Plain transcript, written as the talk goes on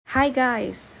Hi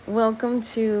guys, welcome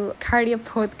to Kardia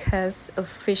podcast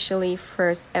officially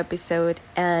first episode,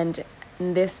 and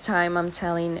this time I'm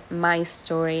telling my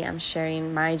story. I'm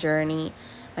sharing my journey.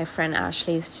 My friend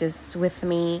Ashley is just with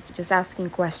me, just asking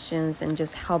questions and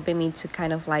just helping me to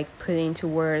kind of like put into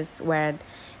words what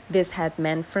this had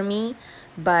meant for me.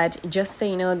 But just so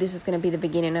you know, this is going to be the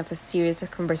beginning of a series of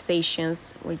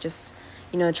conversations. We're just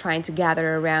trying to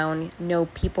gather around, know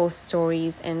people's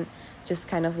stories, and just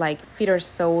kind of like feed our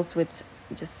souls with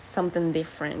just something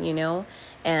different,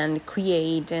 and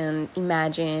create and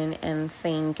imagine and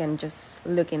think and just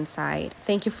look inside.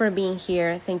 Thank you for being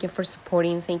here. Thank you for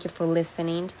supporting. Thank you for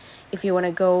listening. If you want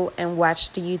to go and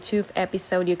watch the YouTube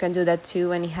episode, you can do that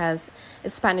too. And it has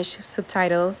Spanish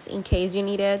subtitles in case you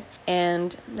need it.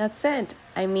 And that's it.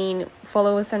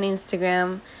 Follow us on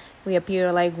Instagram. We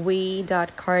appear like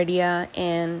we.cardia.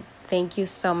 And thank you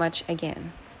so much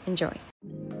again. Enjoy.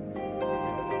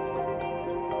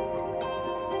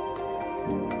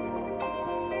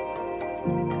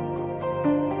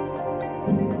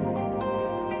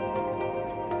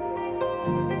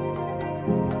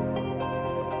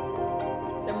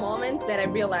 The moment that I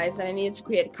realized that I needed to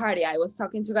create Kardia, I was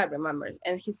talking to God, remembers,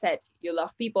 and he said, you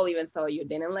love people even though you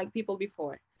didn't like people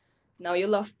before. Now you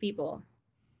love people.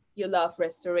 You love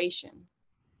restoration.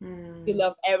 You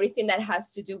love everything that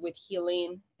has to do with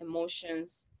healing,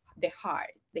 emotions, the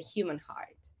heart, the human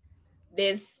heart.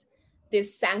 This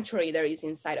sanctuary that is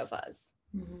inside of us.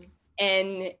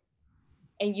 And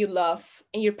you love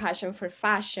and your passion for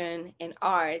fashion and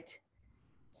art.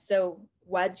 So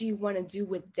what do you want to do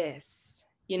with this?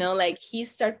 Like he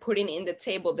started putting in the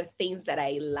table the things that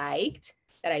I liked,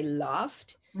 that I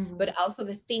loved, but also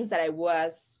the things that I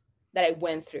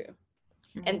went through,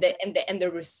 and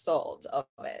the result of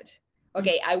it.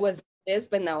 Okay, I was this,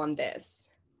 but now I'm this.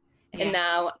 Yeah. And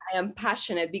now I am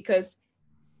passionate because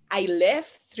I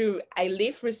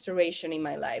live restoration in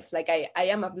my life. Like I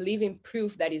am a living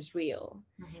proof that is real.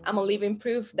 I'm a living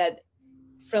proof that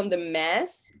from the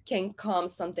mess can come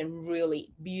something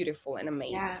really beautiful and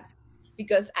amazing,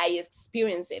 because I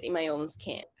experienced it in my own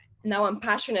skin. Now I'm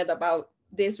passionate about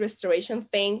this restoration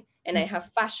thing, and I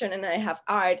have fashion and I have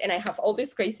art and I have all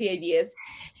these crazy ideas.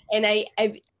 And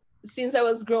I've since I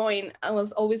was growing, I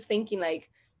was always thinking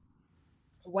like,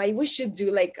 why we should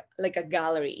do like a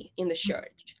gallery in the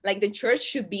church. Like the church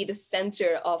should be the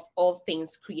center of all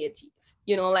things creative,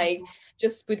 like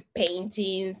just put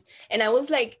paintings. And I was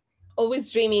like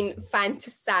always dreaming,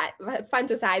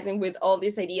 fantasizing with all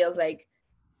these ideas, like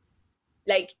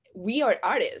we are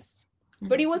artists.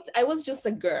 But I was just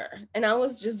a girl and I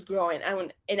was just growing.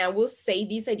 And I will say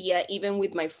this idea even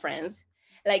with my friends,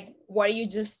 like, why don't you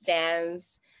just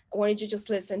dance? Why don't you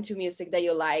just listen to music that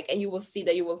you like and you will see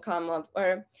that you will come up?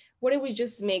 Or what if we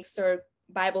just make our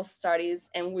Bible studies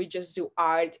and we just do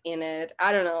art in it?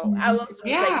 I don't know. I was just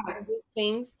like these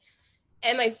things.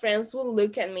 And my friends will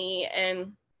look at me,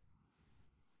 and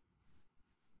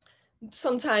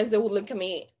sometimes they would look at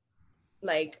me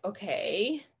like,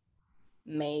 okay,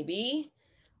 maybe.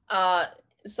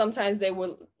 Sometimes they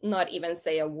will not even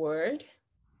say a word.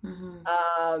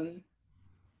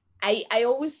 I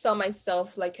always saw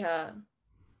myself like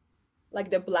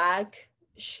the black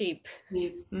sheep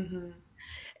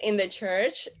in the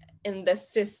church, in the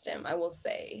system, I will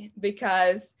say,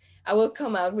 because I will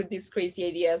come out with these crazy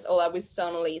ideas, or I will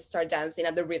suddenly start dancing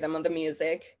at the rhythm of the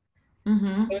music.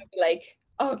 Like,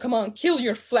 oh, come on, kill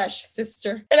your flesh,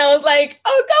 sister. And I was like,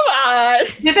 oh, come on.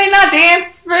 Did they not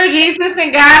dance for Jesus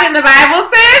and God in the Bible,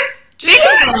 sis?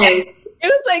 Jesus. It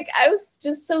was like, I was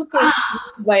just so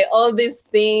confused by all these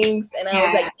things. And I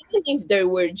was like, even if they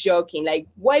were joking, like,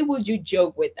 why would you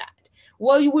joke with that?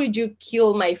 Why would you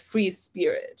kill my free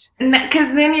spirit?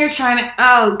 Because then you're trying to,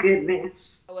 oh,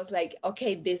 goodness. I was like,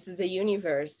 okay, this is a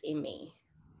universe in me.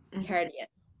 Kardia.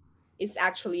 It's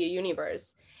actually a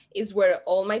universe. It's where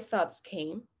all my thoughts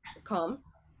come.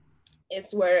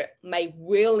 It's where my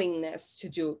willingness to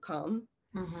do come.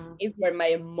 It's where my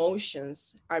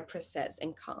emotions are processed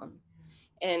and come.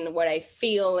 And what I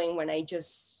feel, and when I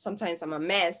just, sometimes I'm a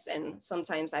mess and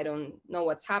sometimes I don't know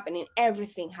what's happening,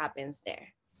 everything happens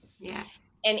there. Yeah.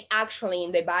 And actually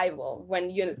in the Bible,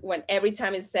 when every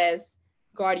time it says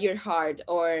guard your heart,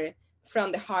 or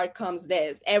from the heart comes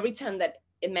this, every time that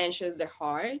it mentions the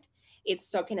heart,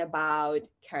 it's talking about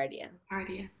Kardia.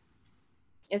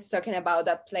 It's talking about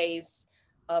that place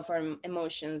of our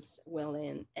emotions, will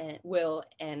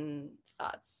and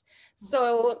thoughts.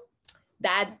 So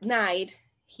that night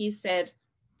he said,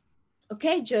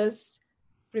 okay, just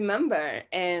remember.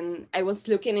 And I was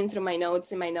looking into my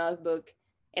notes in my notebook,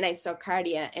 and I saw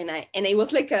Kardia, and it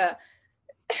was like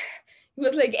It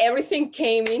was like everything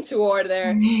came into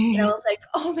order. And I was like,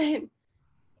 oh man.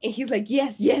 And he's like,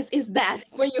 yes, it's that.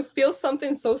 When you feel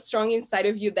something so strong inside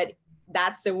of you that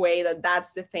that's the way,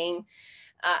 that's the thing.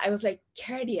 I was like,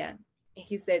 Kardia. And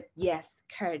he said, yes,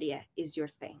 Kardia is your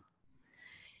thing.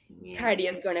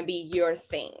 Kardia is going to be your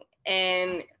thing.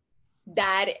 And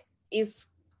that is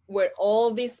where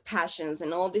all these passions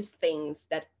and all these things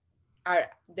that are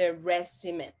the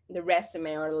resume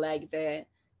or like the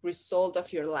result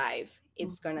of your life,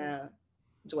 it's gonna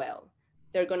dwell.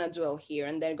 They're gonna dwell here,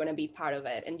 and they're gonna be part of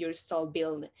it, and you're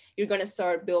gonna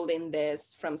start building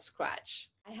this from scratch.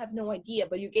 I have no idea,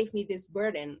 but you gave me this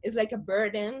burden. It's like a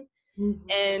burden,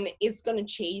 and it's gonna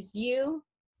chase you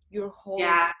your whole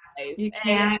life. You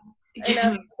can't. And I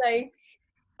was like,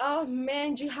 oh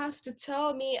man, you have to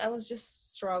tell me. I was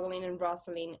just struggling and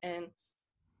wrestling, and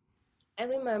I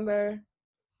remember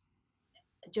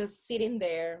just sitting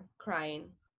there crying.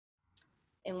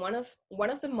 And one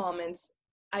of the moments,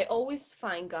 I always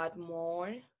find God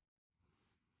more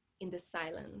in the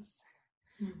silence.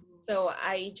 So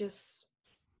I just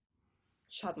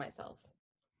shut myself.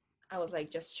 I was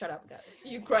like, just shut up, God.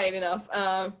 You cried enough.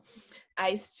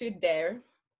 I stood there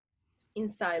in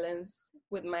silence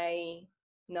with my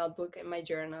notebook and my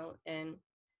journal, and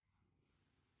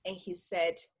he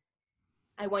said,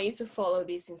 I want you to follow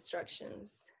these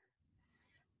instructions.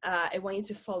 I want you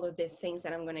to follow these things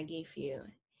that I'm going to give you.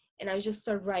 And I just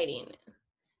start writing.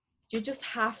 You just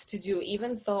have to do,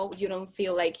 even though you don't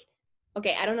feel like,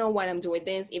 okay, I don't know why I'm doing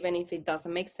this, even if it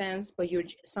doesn't make sense, but you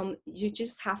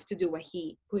just have to do what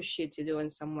he pushed you to do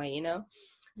in some way, you know?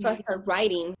 So I started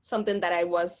writing something that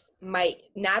my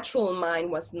natural mind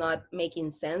was not making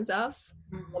sense of,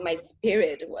 but my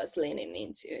spirit was leaning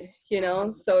into, you know?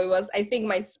 So I think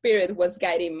my spirit was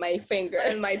guiding my finger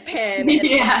and my pen.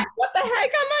 And what the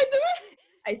heck am I doing?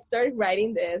 I started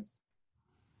writing this,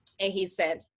 and he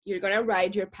said, you're going to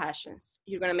write your passions.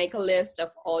 You're going to make a list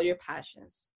of all your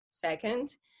passions.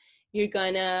 Second, you're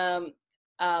going to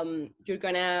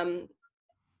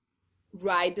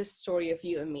write the story of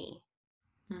you and me.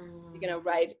 You're going to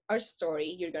write our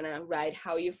story. You're going to write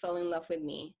how you fell in love with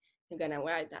me. You're going to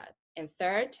write that. And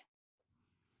third,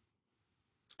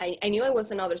 I knew it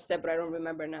was another step, but I don't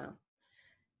remember now.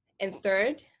 And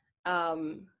third,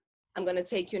 I'm going to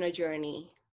take you on a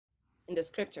journey in the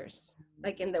scriptures,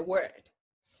 like in the word.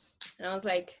 And I was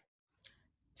like,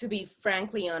 to be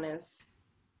frankly honest,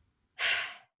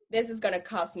 this is going to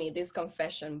cost me this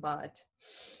confession, but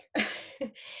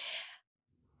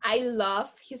I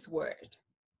love his word,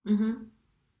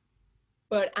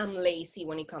 but I'm lazy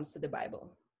when it comes to the Bible.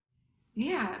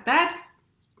 Yeah, that's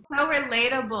so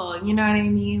relatable. You know what I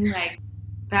mean? Like,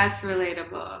 that's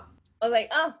relatable. I was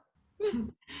like, oh,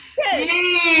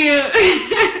 yeah.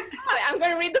 I'm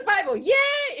going to read the Bible.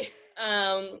 Yay!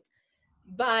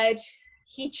 But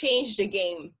he changed the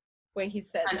game when he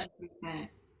said 100%. That.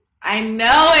 I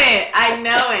know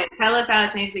it. Tell us how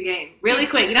to change the game. Really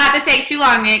quick. You don't have to take too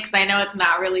long, because I know it's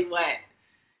not really what,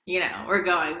 we're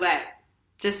going, but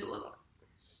just a little.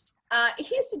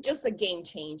 He's just a game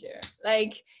changer.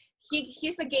 Like,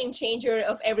 he's a game changer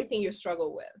of everything you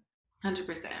struggle with.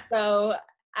 100%. So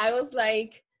I was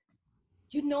like,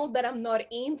 you know that I'm not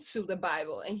into the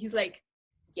Bible. And he's like,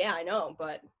 yeah, I know,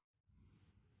 but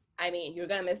I mean, you're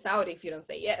going to miss out if you don't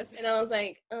say yes. And I was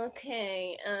like,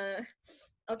 okay,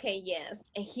 yes.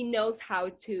 And he knows how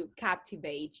to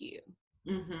captivate you,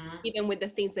 even with the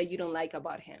things that you don't like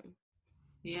about him.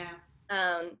 Yeah.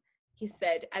 He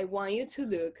said, I want you to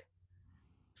look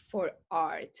for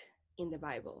art in the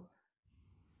Bible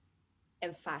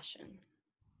and fashion.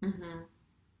 And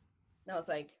I was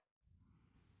like,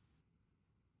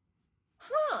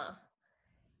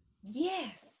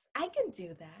 yes, I can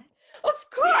do that. Of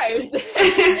course.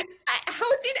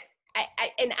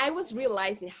 And I was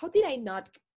realizing, how did I not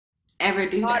ever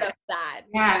do that? Of that?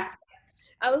 Yeah.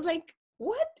 I was like,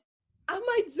 what am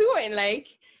I doing? Like,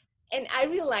 and I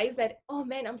realized that, oh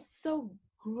man, I'm so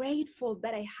grateful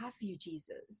that I have you,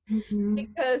 Jesus,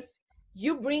 because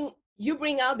you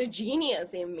bring out the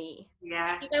genius in me.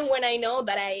 Yeah. Even when I know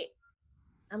that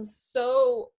I'm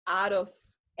so out of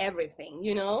everything,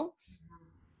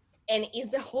 And it's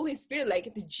the Holy Spirit,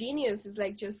 like the genius is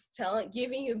like just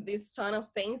giving you this ton of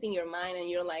things in your mind, and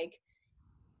you're like,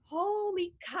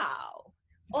 holy cow,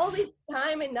 all this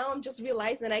time, and now I'm just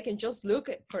realizing I can just look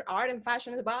for art and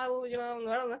fashion in the Bible,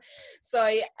 So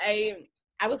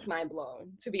I was mind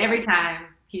blown, to be honest. Time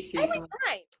he sees every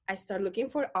time I start looking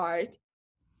for art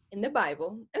in the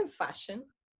Bible and fashion.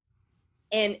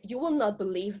 And you will not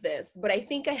believe this, but I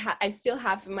think I still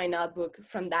have in my notebook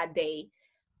from that day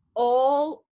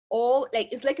all all,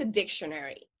 like, it's like a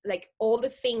dictionary, like all the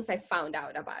things I found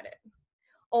out about it,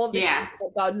 all the Yeah. things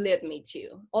that God led me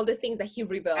to, all the things that he I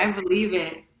revealed. believe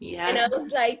it. And I Yeah.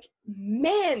 was like,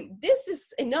 man, this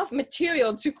is enough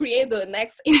material to create the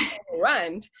next Yves Saint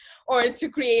Laurent, or to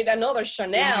create another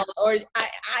Chanel, or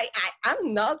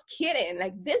I'm not kidding.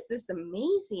 Like, this is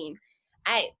amazing.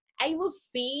 I will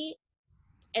see,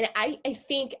 and I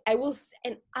think I will,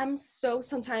 and I'm so,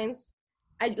 sometimes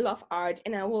I love art,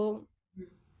 and I will,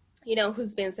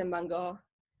 who's Vincent Van Gogh?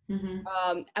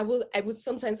 Mm-hmm. I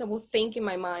will think in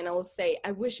my mind, I will say,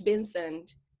 I wish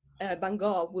Vincent Van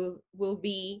Gogh will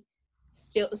be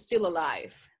still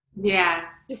alive, Yeah.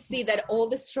 to see that all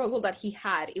the struggle that he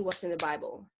had, it was in the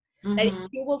Bible, that Mm-hmm.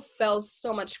 he will feel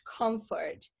so much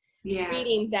comfort Yeah.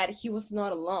 reading that he was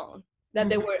not alone, that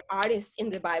there Mm-hmm. were artists in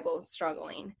the Bible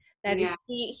struggling, that Yeah.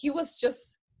 he was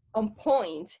just on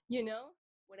point.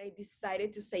 When I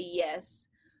decided to say yes,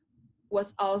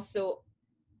 was also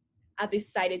I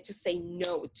decided to say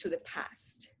no to the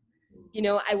past.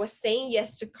 I was saying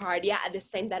yes to Kardia at the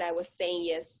same that I was saying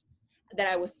yes, that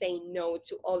I was saying no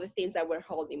to all the things that were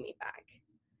holding me back.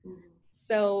 Mm-hmm.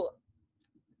 So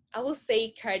I will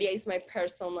say Kardia is my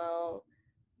personal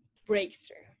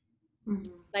breakthrough.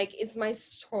 Mm-hmm. Like, it's my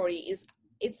story,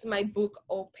 it's my book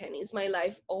open, it's my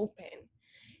life open,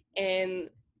 and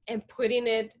putting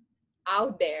it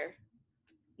out there.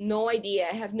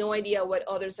 I have no idea what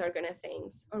others are gonna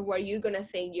think, or what you're gonna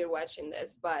think you're watching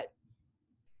this, but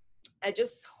I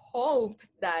just hope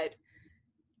that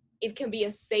it can be a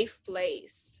safe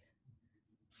place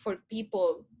for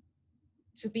people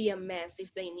to be a mess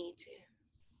if they need to,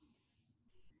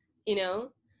 you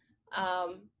know,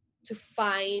 um, to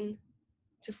find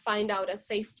out a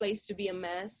safe place to be a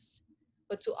mess,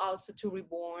 but to also to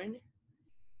reborn,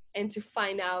 and to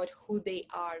find out who they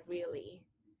are really,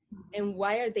 and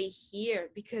why are they here,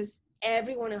 because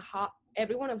every one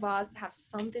of us have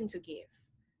something to give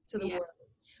to the Yeah. world.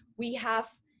 We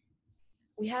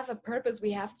have a purpose,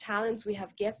 we have talents, we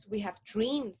have gifts, we have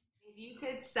dreams. If you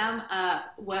could sum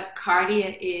up what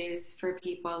Cardia is for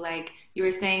people, like you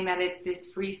were saying that it's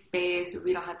this free space where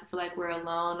we don't have to feel like we're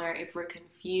alone or if we're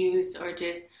confused or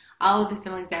just all of the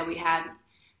feelings that we have.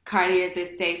 Cardia is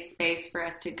this safe space for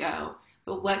us to go.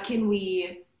 But what can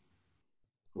we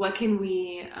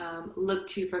look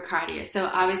to for Cardia? So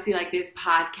obviously, like this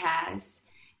podcast,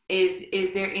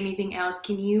 is there anything else?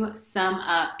 Can you sum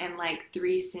up in like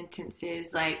 3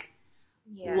 sentences, like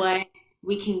Yeah. what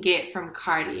we can get from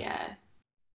Cardia?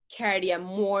 Kardia,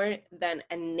 more than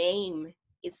a name,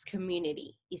 it's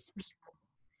community, it's people.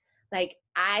 Like,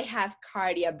 I have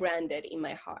Kardia branded in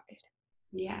my heart,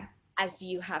 Yeah. as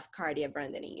you have Kardia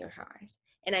branded in your heart.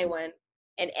 And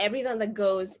and everything that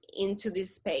goes into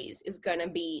this space is gonna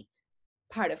be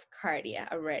part of Kardia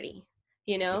already,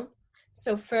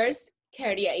 So first,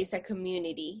 Kardia is a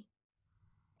community,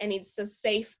 and it's a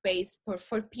safe space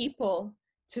for people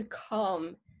to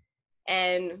come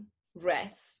and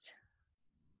rest,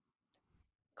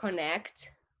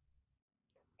 connect,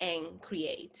 and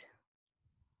create.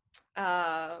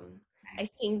 I Nice.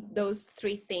 think those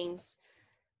three things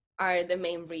are the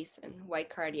main reason why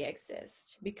Kardia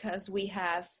exists, because we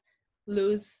have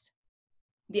lose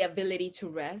the ability to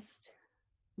rest,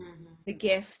 Mm-hmm. the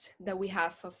gift that we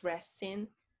have of rest in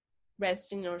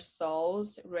our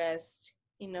souls, rest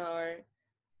in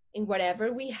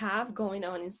whatever we have going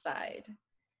on inside.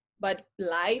 But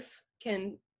life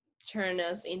can turn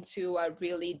us into a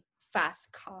really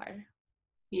fast car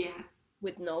Yeah.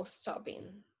 with no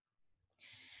stopping.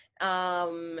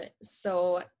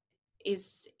 So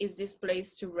is this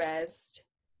place to rest,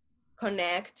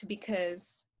 connect,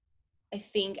 because I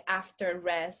think after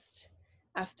rest,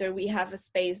 after we have a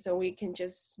space where we can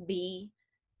just be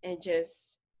and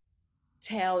just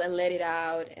tell and let it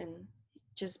out and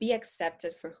just be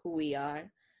accepted for who we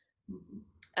are,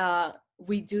 Mm-hmm.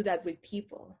 we do that with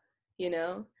people,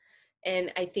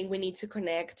 and I think we need to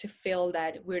connect to feel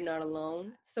that we're not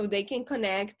alone, so they can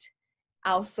connect,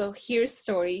 also hear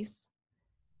stories.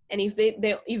 And if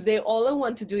they all I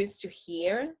want to do is to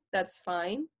hear, that's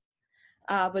fine.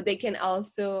 But they can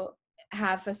also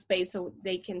have a space so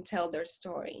they can tell their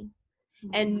story. Mm-hmm.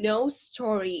 And no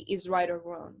story is right or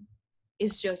wrong.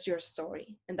 It's just your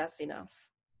story, and that's enough.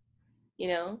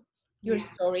 Your Yeah.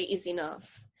 story is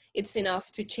enough. It's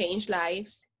enough to change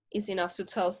lives. It's enough to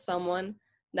tell someone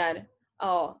that,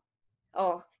 oh,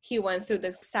 he went through the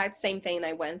exact same thing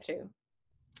I went through.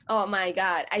 Oh my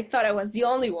God, I thought I was the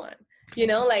only one.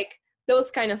 Like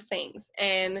those kind of things.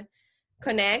 And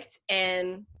connect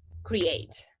and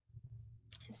create.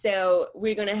 So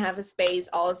we're gonna have a space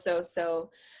also,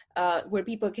 so where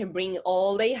people can bring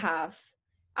all they have,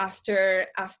 after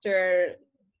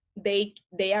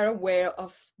they are aware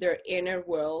of their inner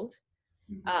world,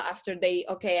 Mm-hmm. after they,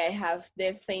 okay, I have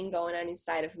this thing going on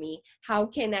inside of me, how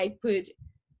can I put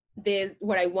this,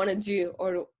 what I want to do,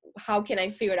 or how can I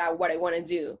figure out what I want to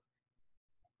do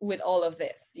with all of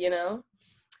this, you know?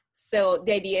 So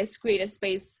the idea is create a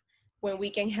space when we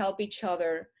can help each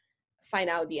other find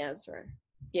out the answer,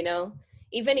 you know?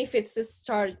 Even if it's a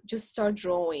start, just start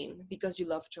drawing because you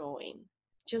love drawing.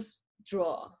 Just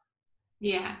draw.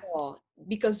 Yeah. Draw.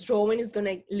 Because drawing is going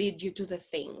to lead you to the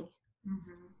thing.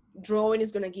 Mm-hmm. Drawing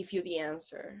is going to give you the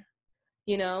answer,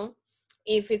 you know?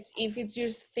 If it's your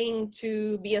thing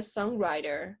to be a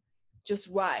songwriter, just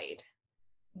write.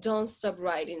 Don't stop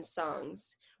writing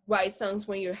songs. Write songs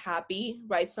when you're happy,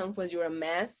 write songs when you're a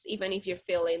mess, even if you're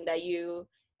feeling that you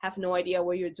have no idea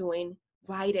what you're doing.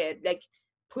 Write it. Like,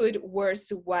 put words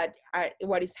to what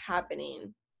is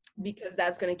happening, because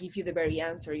that's going to give you the very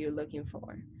answer you're looking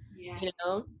for, Yeah. you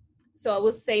know? So I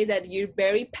will say that your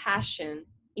very passion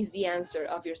is the answer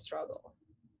of your struggle.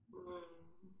 Mm.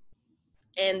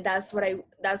 And that's what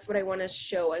I want to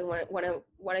show. What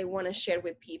I want to share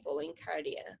with people in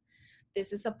Kardia.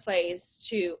 This is a place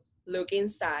to look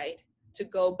inside, to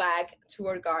go back to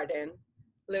our garden,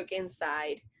 look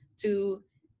inside, to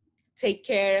take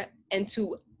care, and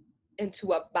to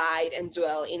abide and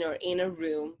dwell in our inner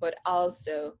room. But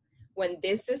also, when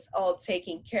this is all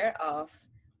taken care of,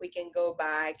 we can go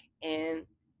back and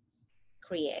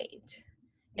create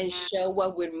and Yeah. show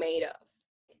what we're made of.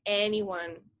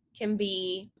 Anyone can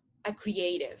be a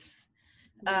creative.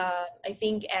 Yeah. I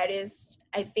think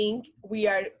we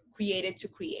are created to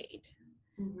create.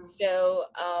 Mm-hmm. So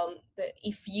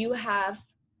if you have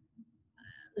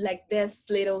like this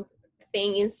little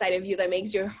thing inside of you that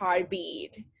makes your heart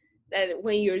beat, that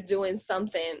when you're doing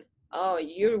something, oh,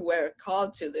 you were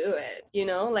called to do it,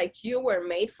 like you were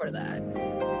made for that.